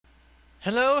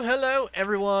Hello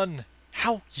everyone!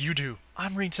 How you do?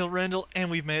 I'm RingtailRandl and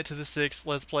we've made it to the 6th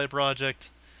Let's Play project.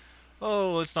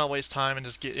 Oh, let's not waste time and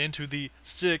just get into the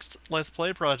 6th Let's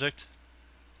Play project.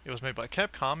 It was made by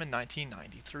Capcom in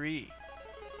 1993.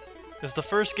 It's the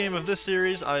first game of this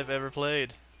series I've ever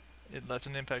played. It left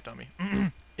an impact on me.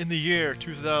 In the year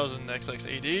 2000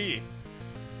 XXAD,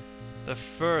 the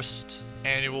first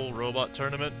annual robot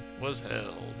tournament was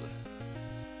held.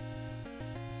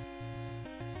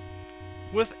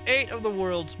 With 8 of the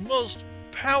world's most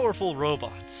powerful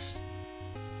robots.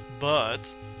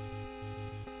 But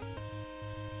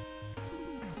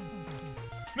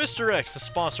Mr. X, the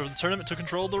sponsor of the tournament, took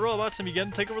control of the robots and began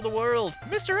to take over the world.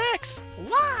 Mr. X,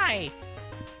 why?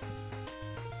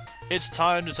 It's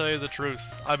time to tell you the truth.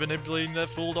 I've been manipulating that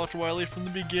fool Dr. Wily from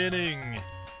the beginning.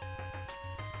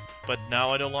 But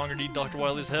now I no longer need Dr.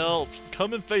 Wily's help.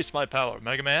 Come and face my power,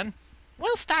 Mega Man.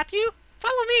 We'll stop you.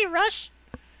 Follow me, Rush.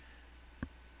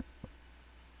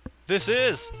 This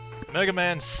is Mega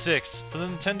Man 6 for the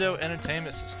Nintendo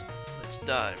Entertainment System. Let's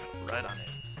dive right on in.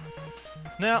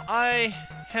 Now, I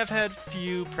have had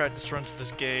few practice runs of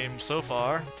this game so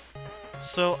far,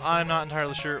 so I'm not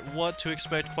entirely sure what to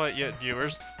expect quite yet,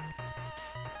 viewers.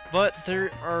 But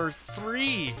there are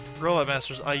 3 Robot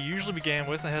Masters I usually began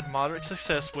with and had moderate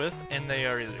success with, and they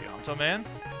are either Yamato Man,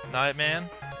 Night Man,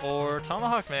 or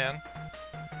Tomahawk Man.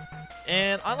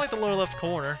 And I like the lower left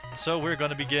corner, so we're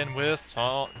going to begin with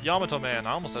Yamato Man.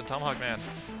 I almost said Tomahawk Man.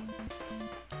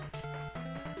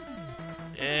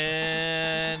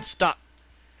 And stop.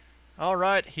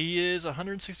 Alright, he is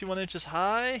 161 inches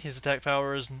high. His attack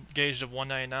power is gauged at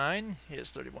 199. He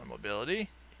has 31 mobility.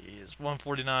 He is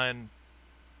 149.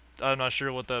 I'm not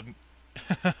sure what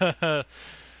the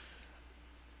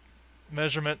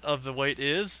measurement of the weight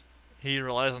is. He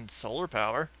relies on solar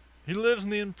power. He lives in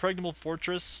the impregnable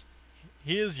fortress.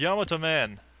 He is Yamato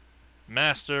Man,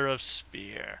 Master of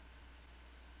Spear.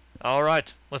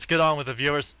 Alright, let's get on with it,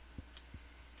 viewers.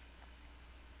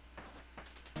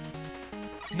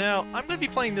 Now, I'm going to be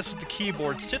playing this with the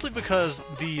keyboard simply because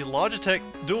the Logitech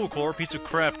dual-core piece of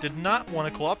crap did not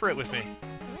want to cooperate with me.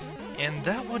 And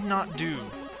that would not do.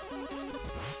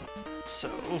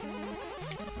 So,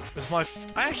 I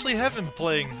actually have been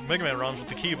playing Mega Man ROMs with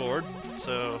the keyboard,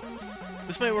 so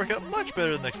this may work out much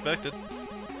better than expected.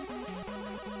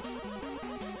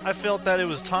 I felt that it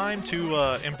was time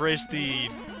to embrace the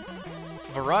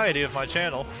variety of my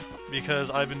channel, because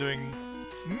I've been doing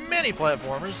many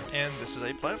platformers, and this is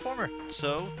a platformer,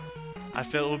 so I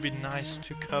felt it would be nice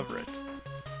to cover it.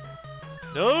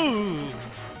 No!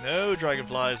 No,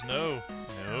 dragonflies, no.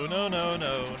 No, no, no,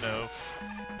 no, no.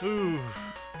 Ooh.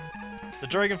 The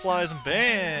dragonflies and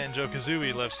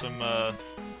Banjo-Kazooie left some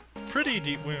pretty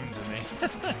deep wounds in me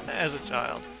as a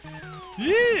child.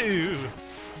 Ew!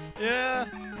 Yeah,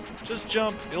 just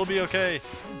jump, it'll be okay.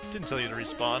 Didn't tell you to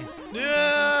respawn.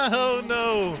 Yeah, oh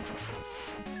no!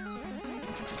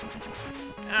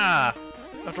 Ah!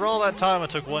 After all that time, I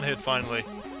took one hit finally.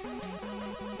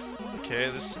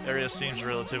 Okay, this area seems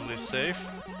relatively safe.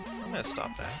 I'm gonna stop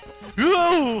that.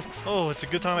 Whoa! Oh, it's a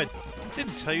good time I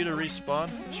didn't tell you to respawn.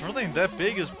 Something that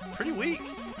big is pretty weak.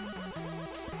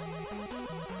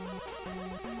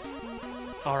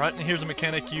 Alright, and here's a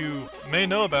mechanic you may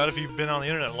know about if you've been on the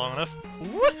internet long enough.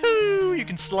 Woohoo! You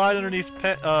can slide underneath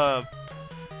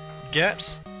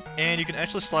gaps, and you can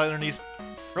actually slide underneath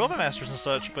Robot Masters and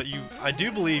such, but I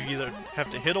do believe you either have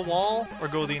to hit a wall or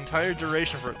go the entire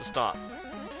duration for it to stop.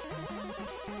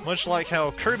 Much like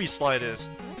how Kirby's slide is.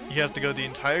 You have to go the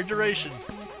entire duration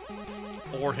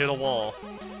or hit a wall.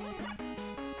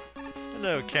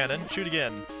 Hello, cannon. Shoot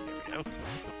again. There we go.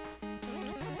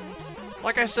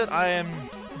 Like I said,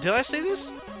 did I say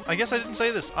this? I guess I didn't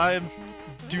say this. I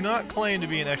do not claim to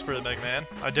be an expert at Mega Man.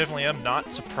 I definitely am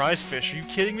not. Surprise fish, are you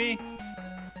kidding me?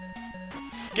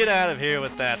 Get out of here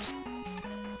with that.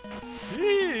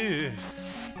 Ew.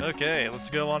 Okay,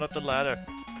 let's go on up the ladder.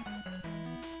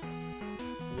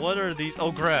 What are these?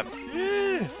 Oh, crap.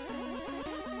 Ew.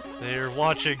 They're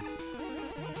watching.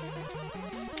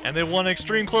 And they want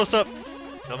extreme close-up.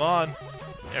 Come on.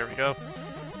 There we go.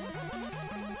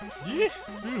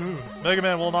 Mega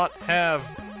Man will not have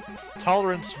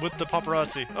tolerance with the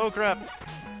paparazzi. Oh crap!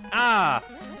 Ah!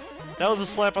 That was a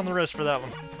slap on the wrist for that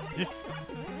one.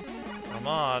 Come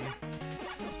on.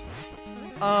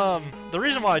 The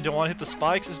reason why I don't want to hit the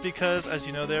spikes is because, as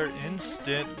you know, they're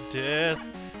instant death.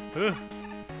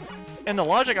 And the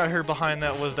logic I heard behind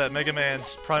that was that Mega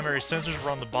Man's primary sensors were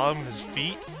on the bottom of his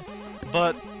feet.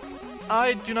 But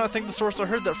I do not think the source I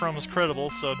heard that from was credible,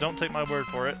 so don't take my word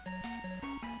for it.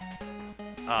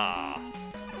 Ah.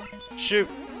 Shoot!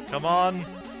 Come on!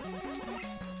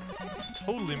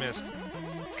 Totally missed.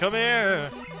 Come here!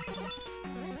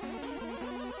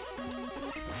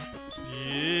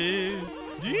 Yeah.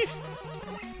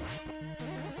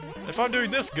 If I'm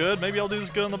doing this good, maybe I'll do this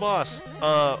good on the boss.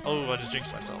 Oh, I just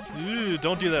jinxed myself. Ew,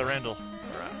 don't do that, Randall.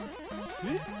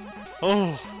 Alright.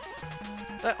 Oh,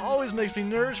 that always makes me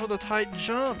nervous with the tight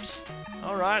jumps.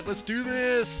 Alright, let's do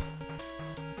this.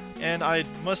 And I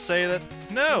must say that,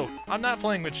 no, I'm not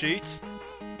playing with cheats.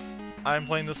 I'm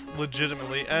playing this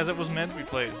legitimately, as it was meant to be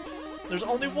played. There's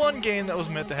only one game that was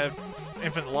meant to have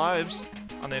infinite lives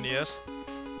on the NES.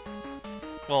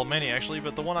 Well, many actually,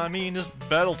 but the one I mean is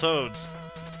Battletoads.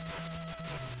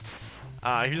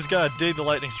 You just gotta dig the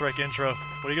lightning strike intro.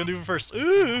 What are you gonna do first?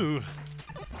 Ooh!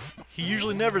 He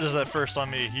usually never does that first on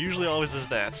me. He usually always does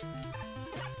that.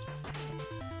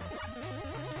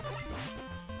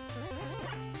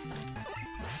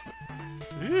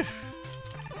 Ooh.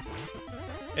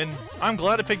 And I'm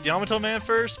glad I picked Yamato Man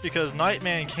first, because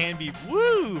Nightman can be,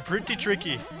 woo, pretty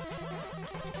tricky.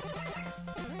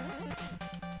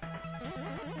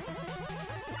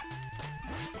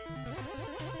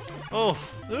 Oh,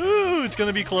 ooh, it's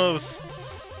gonna be close.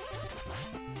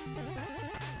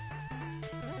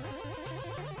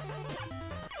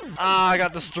 Ah, I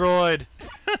got destroyed.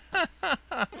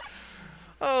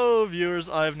 Oh, viewers,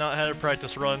 I have not had a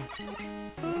practice run.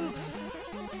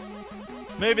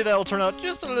 Maybe that will turn out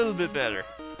just a little bit better.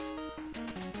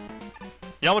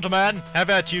 Yamato Man, how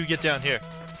about you get down here?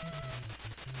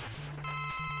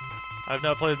 I've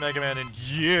not played Mega Man in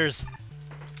years.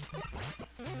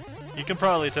 You can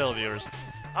probably tell, viewers.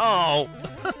 Oh!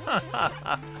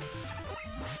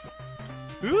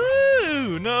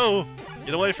 Ooh, no!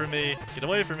 Get away from me. Get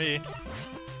away from me.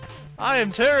 I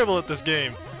am terrible at this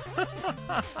game.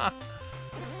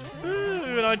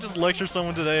 And I just lectured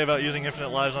someone today about using infinite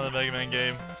lives on a Mega Man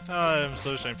game. I am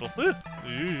so shameful. Come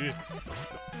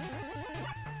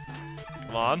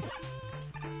on.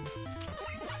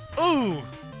 Ooh!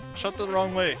 Shot the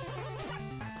wrong way.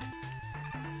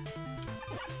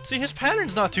 See, his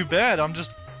pattern's not too bad. I'm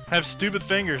just have stupid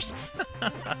fingers.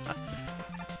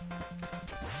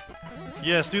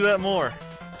 Yes, do that more.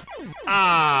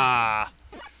 Ah!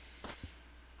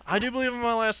 I do believe I'm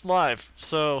my last live,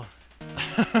 so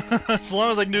as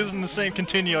long as I can do this in the same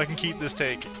continue, I can keep this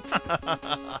take. You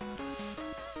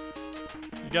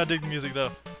gotta dig the music,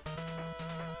 though.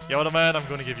 Yamato Man, I'm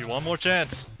going to give you one more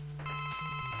chance.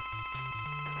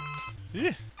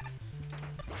 Yeah.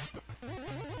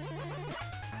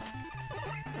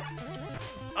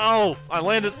 Oh, I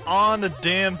landed on the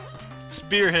damn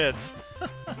spearhead.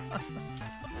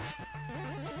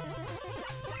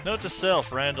 Note to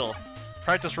self, Randall.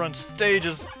 Practice run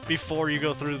stages before you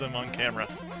go through them on camera.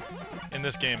 In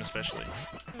this game, especially.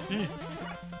 Yee!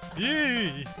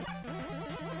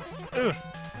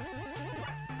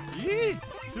 Yee!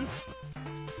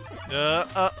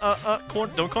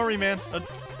 Don't corner me, man.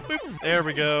 There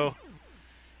we go.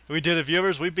 We did it,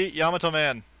 viewers. We beat Yamato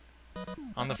Man.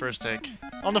 On the first take.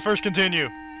 On the first continue.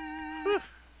 Whew.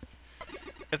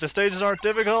 If the stages aren't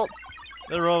difficult,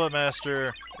 the Robot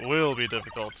Master will be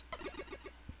difficult.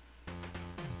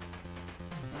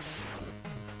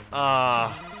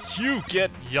 You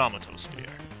get Yamato Spear.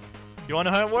 You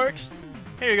wanna know how it works?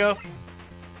 Here you go.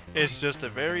 It's just a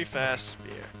very fast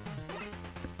spear.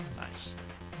 Nice.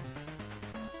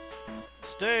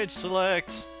 Stage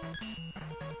select.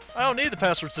 I don't need the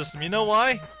password system, you know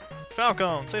why?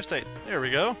 Falcon, save state. There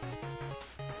we go.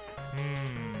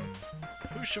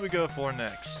 Who should we go for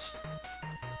next?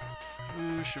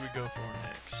 Who should we go for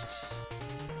next?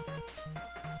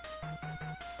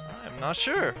 I'm not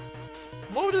sure.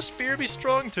 What would a spear be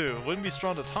strong to? It wouldn't be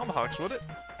strong to tomahawks, would it?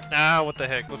 Ah, what the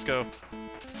heck, let's go.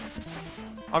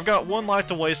 I've got one life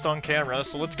to waste on camera,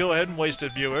 so let's go ahead and waste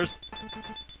it, viewers.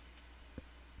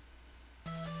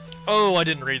 Oh, I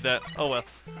didn't read that. Oh well.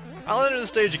 I'll enter the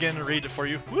stage again and read it for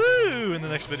you. Woo! In the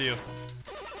next video.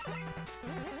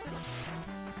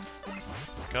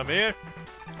 Come here.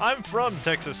 I'm from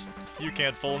Texas. You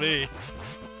can't fool me.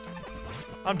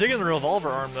 I'm digging the revolver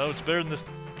arm, though. It's better than this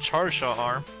charge shot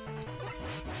arm.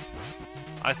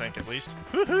 I think, at least.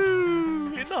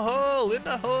 Woohoo! In the hole! In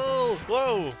the hole!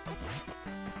 Whoa!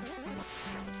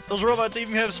 Those robots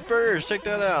even have spurs. Check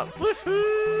that out.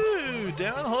 Woohoo!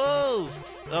 Down holes!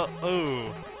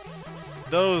 Oh.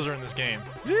 Those are in this game.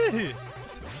 They're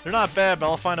not bad, but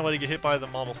I'll find a way to get hit by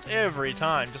them almost every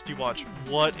time. Just you watch.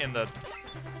 What in the...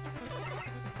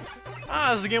 Ah,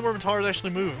 this is the game where guitars actually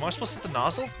move. Am I supposed to hit the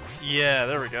nozzle? Yeah,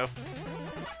 there we go.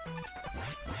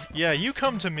 Yeah, you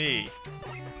come to me.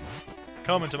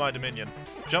 Come into my dominion.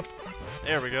 Jump.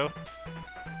 There we go.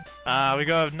 We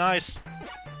got a nice...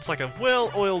 It's like a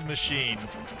well-oiled machine.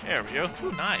 There we go.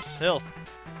 Ooh, nice. Health.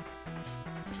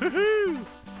 Woohoo!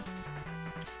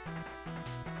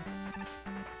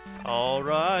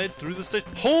 Alright, through the stage.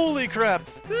 Holy crap!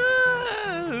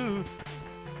 Ooh.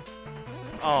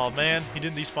 Oh man, he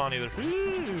didn't despawn either.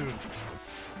 Ooh.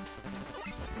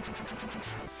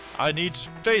 I need to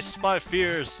face my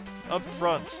fears up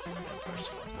front.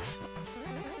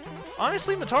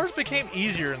 Honestly, Matars became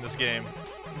easier in this game.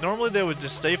 Normally they would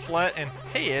just stay flat and,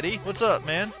 hey Eddie, what's up,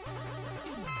 man?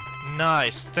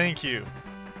 Nice, thank you.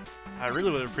 I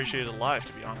really would have appreciated a life,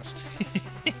 to be honest.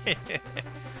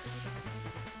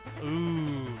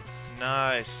 Ooh,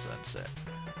 nice sunset.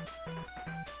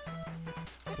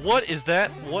 What is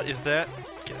that? What is that?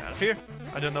 Get out of here.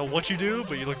 I don't know what you do,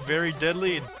 but you look very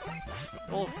deadly and,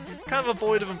 well, you're kind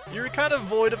of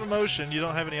void of emotion. You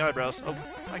don't have any eyebrows. Oh,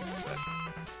 I can fix that.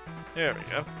 There we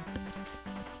go.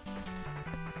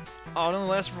 Oh, it only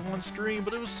lasted for one screen,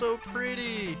 but it was so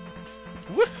pretty.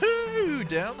 Woohoo!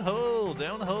 Down the hole,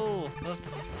 down the hole.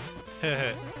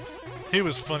 He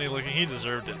was funny looking. He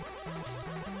deserved it.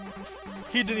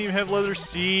 He didn't even have leather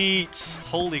seats.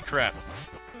 Holy crap.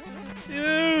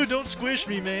 Ew, don't squish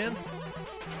me, man.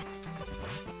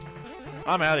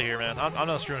 I'm out of here, man. I'm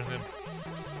not screwing with him.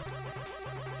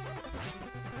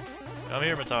 Come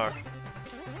here, Matar.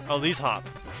 Oh, these hop.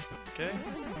 Okay.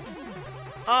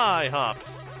 I hop.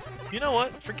 You know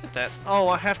what? Forget that. Oh,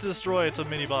 I have to destroy it. It's a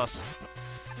mini boss.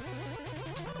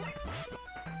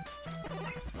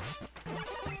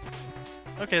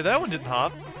 Okay, that one didn't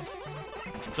hop.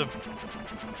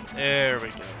 There we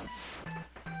go.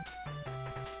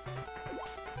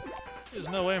 There's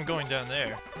no way I'm going down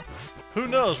there. Who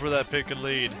knows where that pit could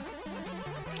lead? It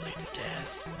could lead to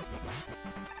death.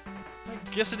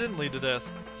 I guess it didn't lead to death.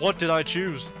 What did I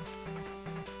choose?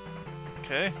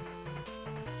 Okay.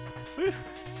 Whew.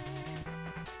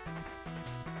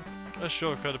 A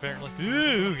shortcut, apparently.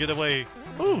 Ooh, get away.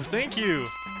 Ooh, thank you.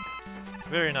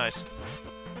 Very nice.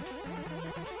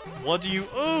 What do you...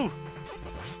 Ooh!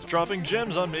 It's dropping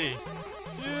gems on me.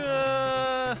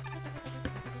 Yeah.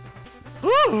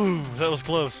 Ooh, that was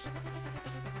close.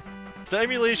 The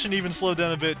emulation even slowed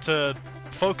down a bit to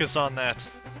focus on that.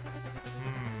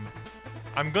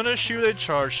 I'm gonna shoot a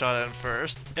charge shot at him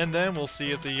first, and then we'll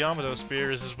see if the Yamato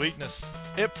Spear is his weakness.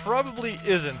 It probably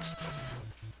isn't.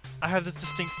 I have the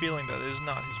distinct feeling that it is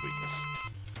not his weakness.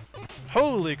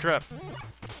 Holy crap!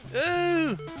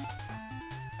 Ooh!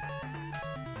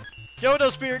 Yamato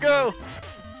Spear, go!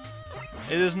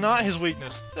 It is not his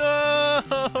weakness.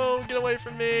 Oh, get away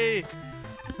from me!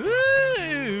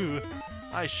 Ooh!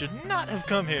 I should not have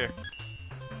come here.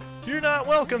 You're not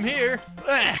welcome here.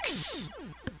 X!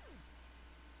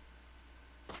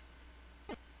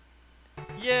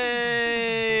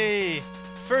 Yay!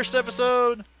 First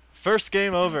episode, first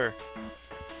game over.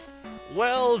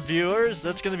 Well, viewers,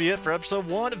 that's going to be it for episode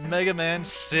 1 of Mega Man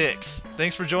 6.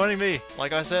 Thanks for joining me.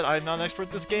 Like I said, I'm not an expert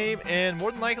at this game, and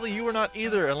more than likely you are not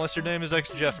either, unless your name is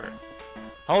xJeffer.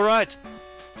 Alright,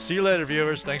 see you later,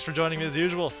 viewers. Thanks for joining me as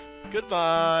usual.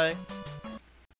 Goodbye.